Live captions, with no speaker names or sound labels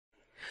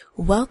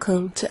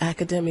Welcome to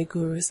Academic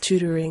Guru's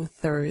Tutoring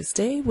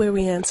Thursday, where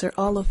we answer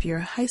all of your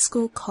high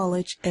school,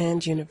 college,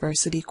 and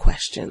university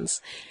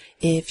questions.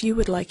 If you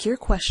would like your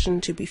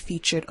question to be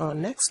featured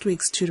on next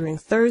week's Tutoring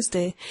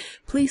Thursday,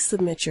 please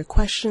submit your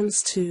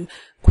questions to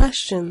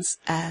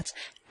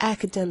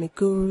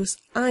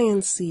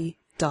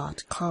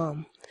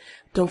questions@academicgurusinc.com.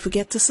 Don't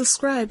forget to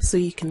subscribe so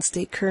you can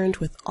stay current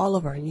with all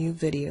of our new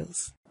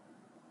videos.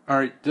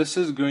 Alright, this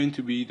is going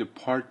to be the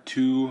part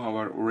 2 of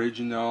our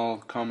original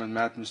common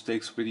math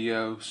mistakes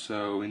video.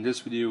 So in this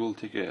video we'll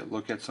take a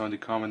look at some of the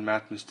common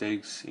math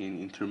mistakes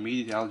in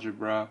intermediate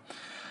algebra.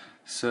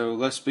 So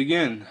let's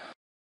begin.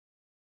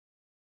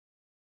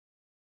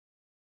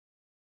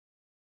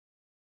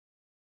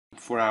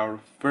 For our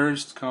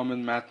first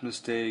common math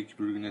mistake,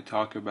 we're going to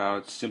talk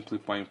about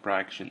simplifying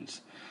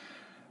fractions.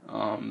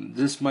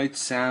 This might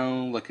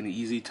sound like an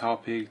easy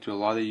topic to a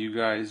lot of you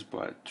guys,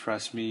 but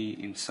trust me,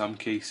 in some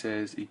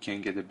cases it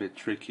can get a bit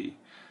tricky.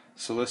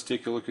 So let's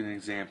take a look at an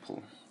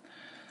example.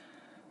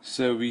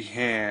 So we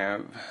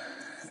have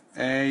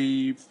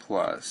a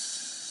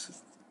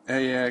plus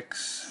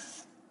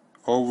ax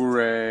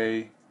over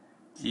a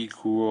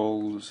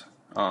equals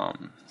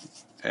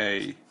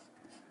a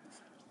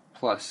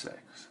plus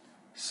x.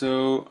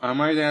 So I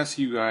might ask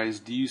you guys,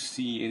 do you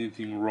see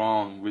anything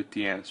wrong with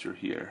the answer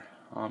here?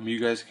 You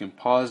guys can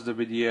pause the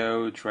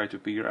video, try to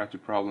figure out the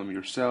problem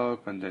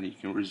yourself, and then you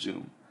can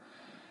resume.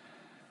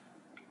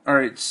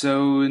 Alright,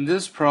 so in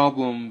this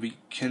problem we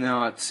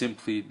cannot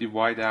simply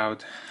divide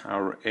out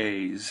our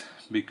a's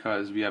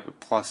because we have a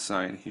plus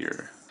sign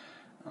here.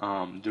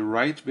 The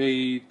right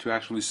way to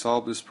actually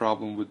solve this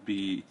problem would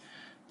be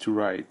to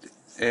write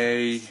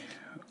a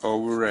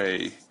over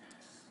a.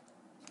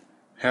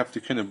 Have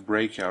to kind of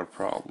break our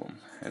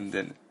problem, and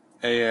then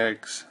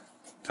ax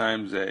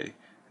times a.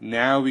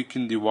 Now we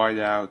can divide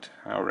out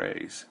our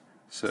a's.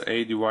 So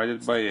a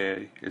divided by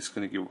a is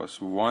going to give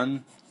us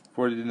 1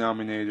 for the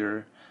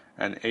denominator,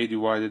 and a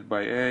divided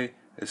by a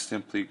is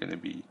simply going to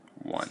be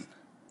 1.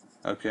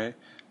 Okay,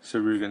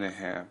 so we're going to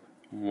have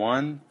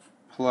 1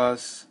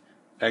 plus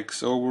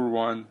x over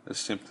 1 is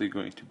simply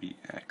going to be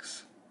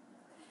x.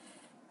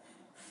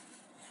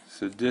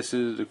 So this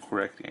is the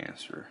correct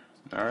answer.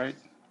 Alright.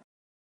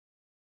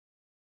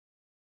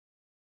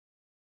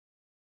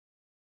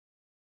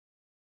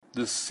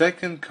 The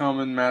second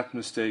common math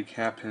mistake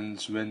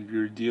happens when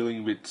we're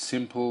dealing with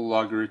simple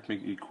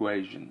logarithmic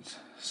equations.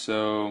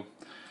 So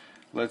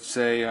let's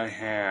say I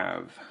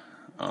have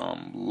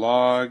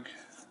log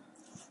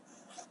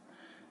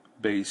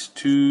base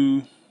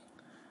 2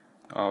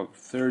 of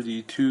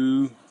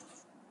 32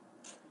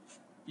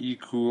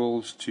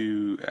 equals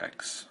to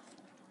x.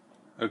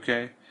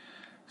 Okay,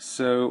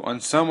 so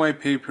on some of my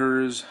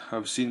papers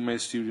I've seen my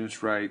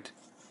students write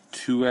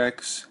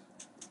 2x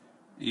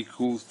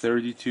equals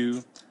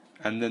 32,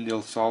 and then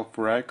they'll solve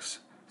for x,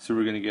 so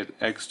we're going to get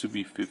x to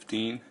be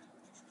 15.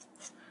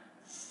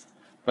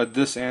 But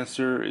this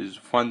answer is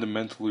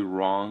fundamentally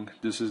wrong.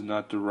 This is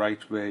not the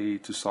right way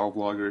to solve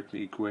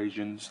logarithmic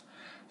equations.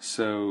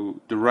 So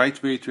the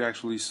right way to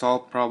actually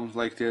solve problems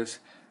like this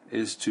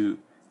is to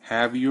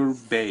have your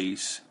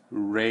base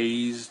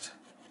raised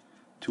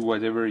to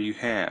whatever you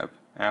have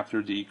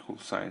after the equal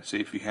sign. So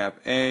if you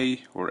have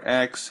a or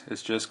x,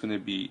 it's just going to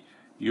be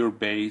your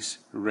base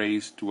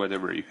raised to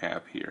whatever you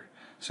have here.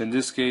 So in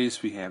this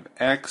case we have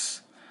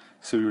x,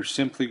 so we're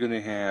simply going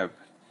to have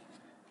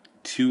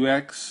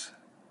 2x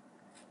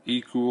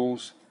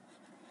equals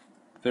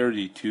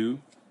 32,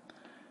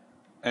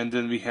 and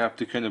then we have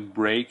to kind of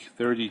break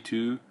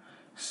 32,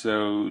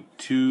 so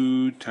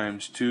 2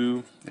 times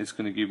 2 is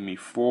going to give me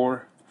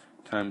 4,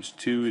 times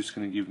 2 is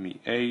going to give me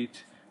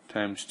 8,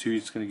 times 2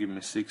 is going to give me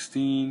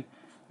 16,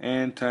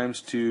 and times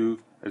 2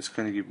 is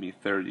going to give me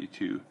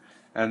 32.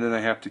 And then I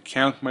have to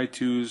count my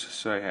 2's,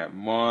 so I have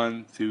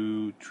 1,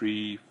 2,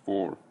 3,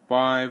 4,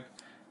 5,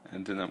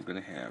 and then I'm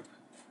going to have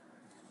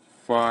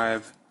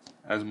 5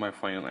 as my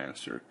final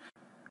answer.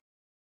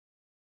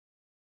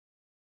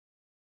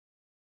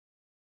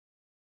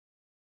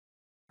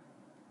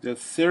 The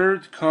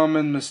third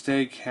common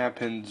mistake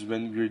happens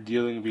when we're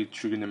dealing with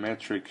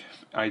trigonometric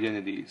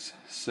identities.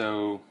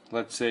 So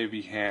let's say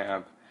we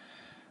have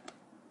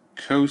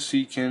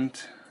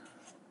cosecant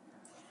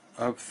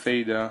of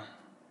theta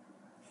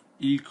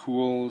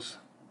equals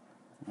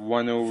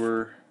 1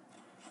 over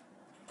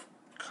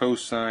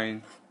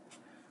cosine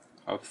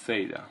of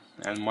theta.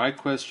 And my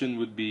question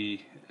would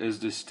be,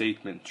 is this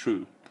statement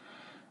true?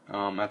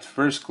 At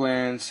first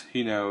glance,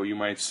 you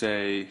might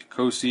say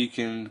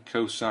cosecant,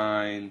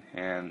 cosine,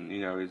 and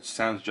it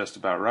sounds just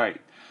about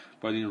right.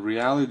 But in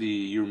reality,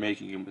 you're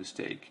making a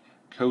mistake.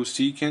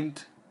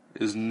 Cosecant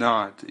is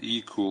not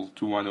equal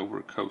to 1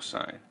 over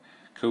cosine.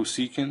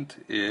 Cosecant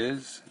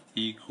is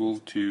equal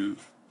to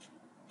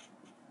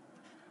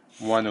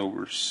 1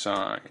 over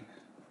sine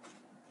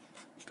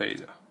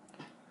theta.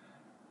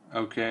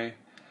 Okay?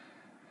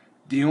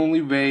 The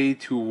only way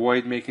to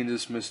avoid making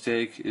this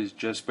mistake is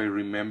just by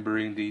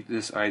remembering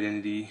this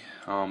identity.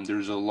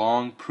 There's a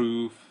long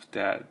proof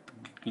that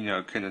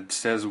kind of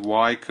says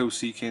y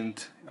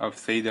cosecant of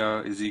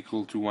theta is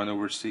equal to 1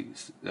 over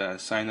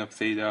sine of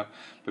theta,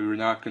 but we're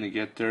not going to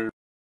get there.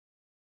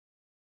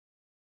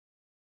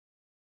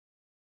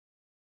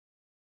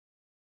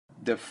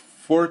 The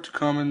fourth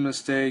common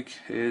mistake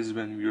is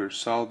when we are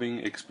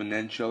solving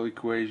exponential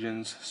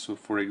equations. So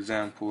for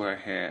example, I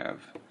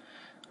have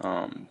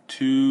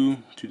 2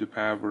 to the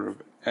power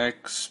of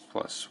x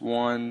plus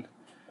 1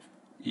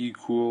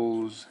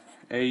 equals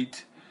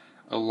 8.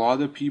 A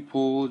lot of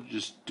people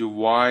just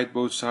divide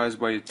both sides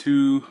by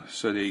 2,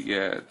 so they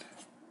get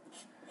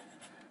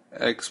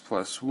x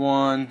plus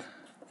 1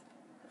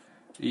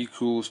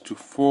 equals to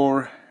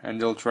 4, and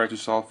they'll try to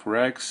solve for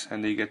x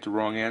and they get the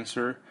wrong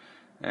answer,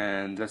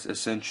 and that's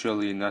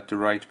essentially not the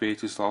right way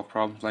to solve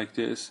problems like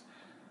this.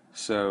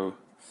 So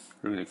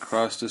we're going to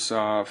cross this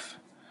off.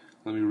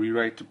 Let me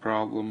rewrite the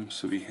problem.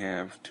 So we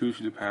have 2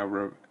 to the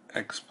power of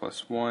x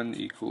plus 1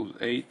 equals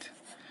 8.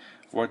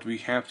 What we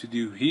have to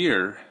do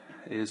here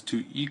is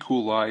to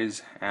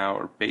equalize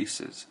our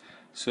bases.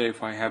 So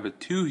if I have a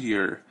 2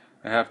 here,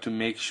 I have to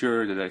make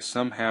sure that I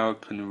somehow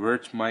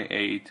convert my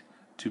 8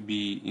 to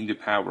be in the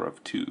power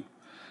of 2.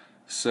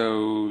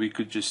 So we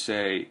could just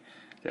say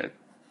that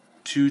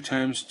 2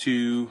 times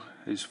 2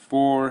 is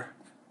 4,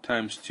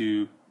 times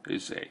 2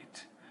 is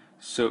 8.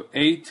 So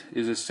 8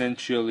 is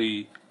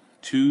essentially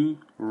 2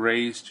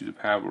 raised to the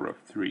power of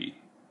 3.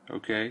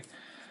 Okay?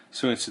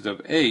 So instead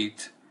of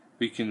 8,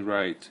 we can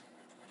write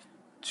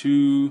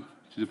 2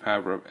 to the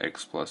power of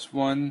x plus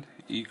 1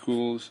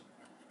 equals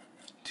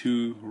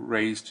 2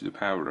 raised to the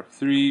power of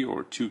 3,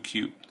 or 2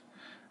 cubed.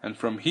 And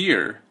from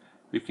here,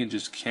 we can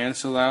just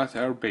cancel out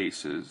our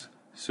bases,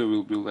 so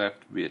we'll be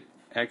left with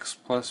x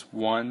plus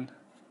 1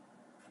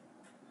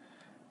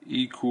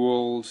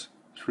 equals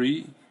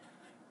 3.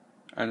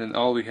 And then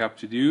all we have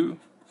to do,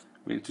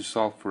 we need to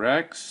solve for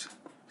x.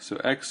 So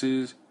x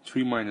is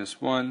 3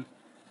 minus 1,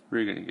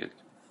 we're going to get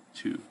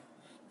 2.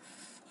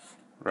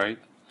 Right?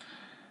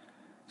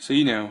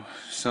 So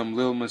some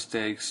little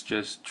mistakes,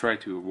 just try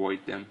to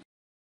avoid them.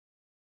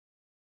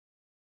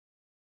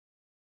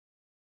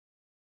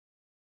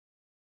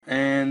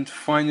 And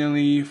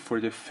finally, for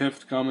the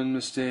fifth common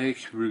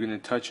mistake, we're going to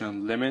touch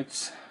on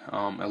limits.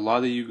 A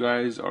lot of you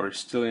guys are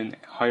still in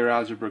higher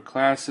algebra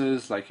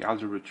classes like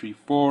Algebra 3-4,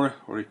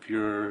 or if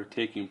you're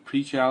taking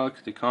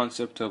pre-calc, the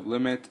concept of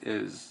limit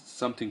is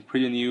something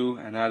pretty new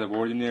and out of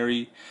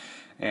ordinary,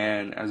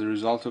 and as a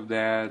result of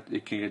that,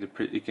 it can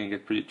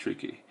get pretty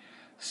tricky.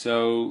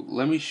 So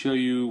let me show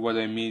you what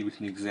I mean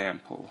with an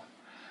example.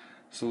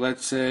 So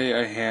let's say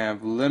I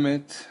have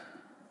limit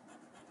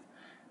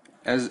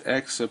as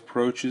x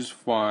approaches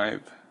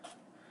 5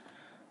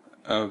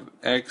 of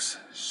x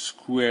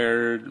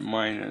squared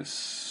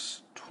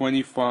minus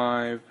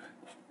 25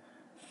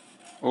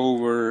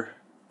 over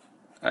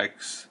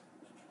x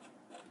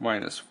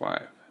minus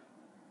 5.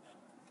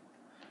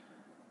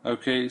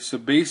 Okay, so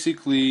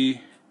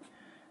basically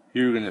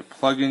you're going to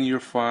plug in your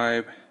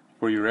 5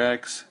 for your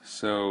x.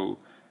 So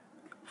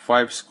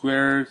 5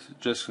 squared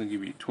just going to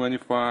give you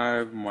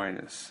 25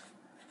 minus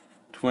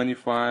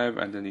 25,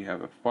 and then you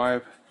have a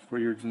 5 for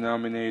your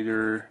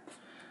denominator.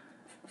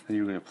 Then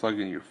you're going to plug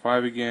in your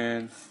 5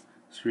 again.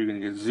 So you're going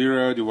to get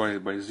 0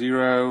 divided by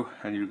 0,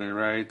 and you're going to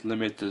write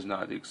limit does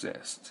not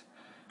exist.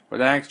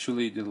 But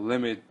actually the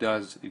limit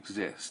does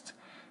exist.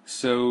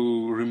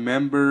 So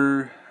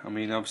remember,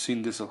 I've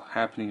seen this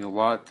happening a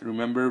lot.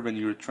 Remember, when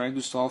you're trying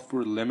to solve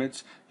for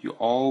limits, you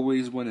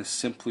always want to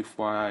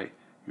simplify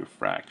your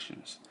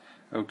fractions.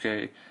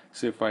 Okay,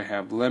 so if I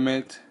have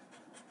limit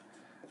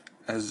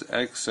as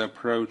x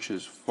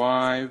approaches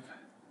 5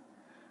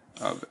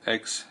 of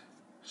x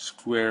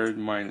squared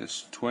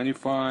minus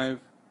 25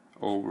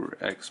 over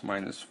x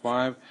minus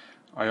 5,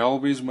 I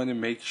always want to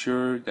make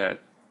sure that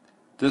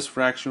this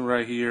fraction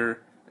right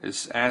here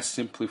is as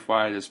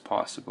simplified as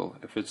possible.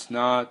 If it's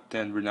not,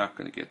 then we're not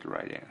going to get the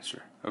right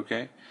answer.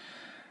 Okay?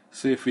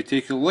 So if we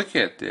take a look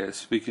at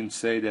this, we can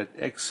say that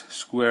x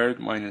squared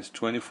minus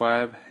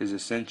 25 is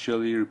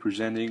essentially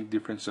representing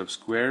difference of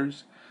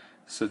squares.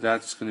 So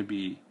that's going to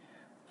be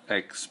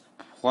x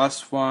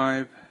plus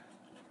 5,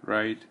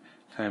 right,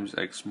 times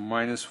x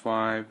minus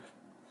 5.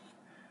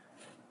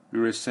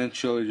 We're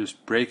essentially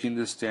just breaking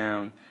this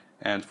down,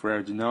 and for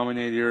our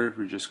denominator,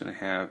 we're just going to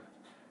have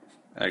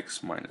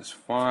x minus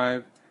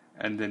 5.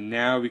 And then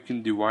now we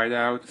can divide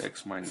out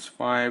x minus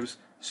 5s,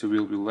 so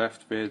we'll be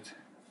left with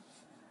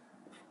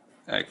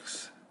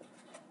x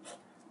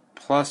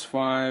plus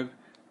 5,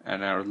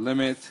 and our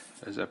limit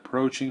is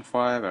approaching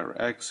 5,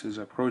 our x is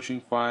approaching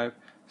 5,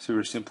 so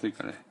we're simply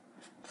going to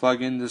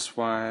plug in this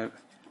 5,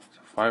 so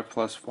 5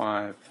 plus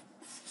 5,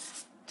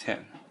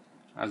 10,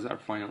 as our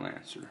final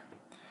answer.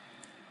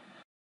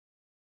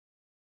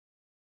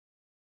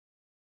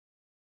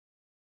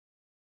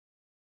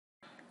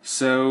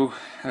 So,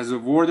 as a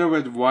word of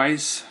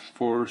advice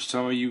for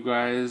some of you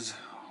guys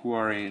who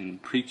are in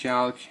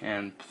pre-calc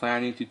and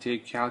planning to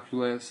take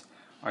calculus,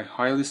 I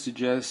highly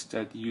suggest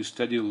that you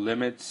study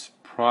limits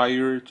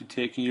prior to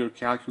taking your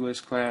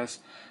calculus class,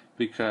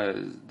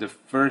 because the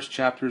first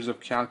chapters of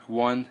Calc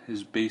 1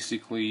 is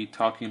basically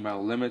talking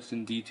about limits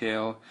in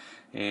detail,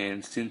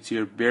 and since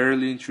you're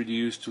barely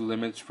introduced to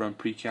limits from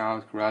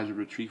pre-calc or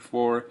Algebra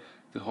 3-4,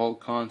 the whole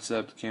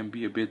concept can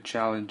be a bit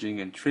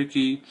challenging and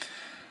tricky.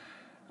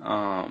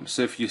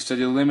 So if you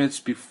study limits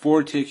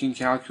before taking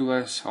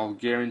calculus, I'll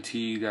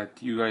guarantee that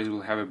you guys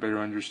will have a better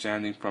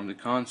understanding from the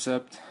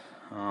concept.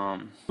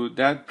 So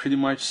that pretty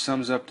much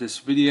sums up this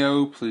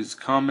video. Please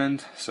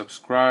comment,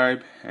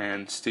 subscribe,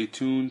 and stay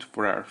tuned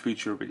for our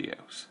future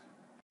videos.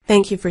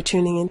 Thank you for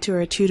tuning into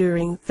our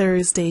Tutoring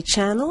Thursday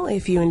channel.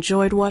 If you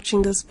enjoyed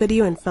watching this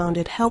video and found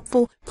it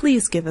helpful,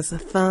 please give us a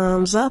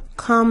thumbs up,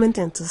 comment,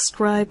 and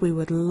subscribe. We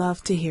would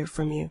love to hear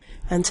from you.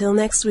 Until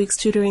next week's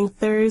Tutoring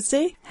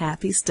Thursday,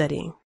 happy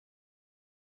studying.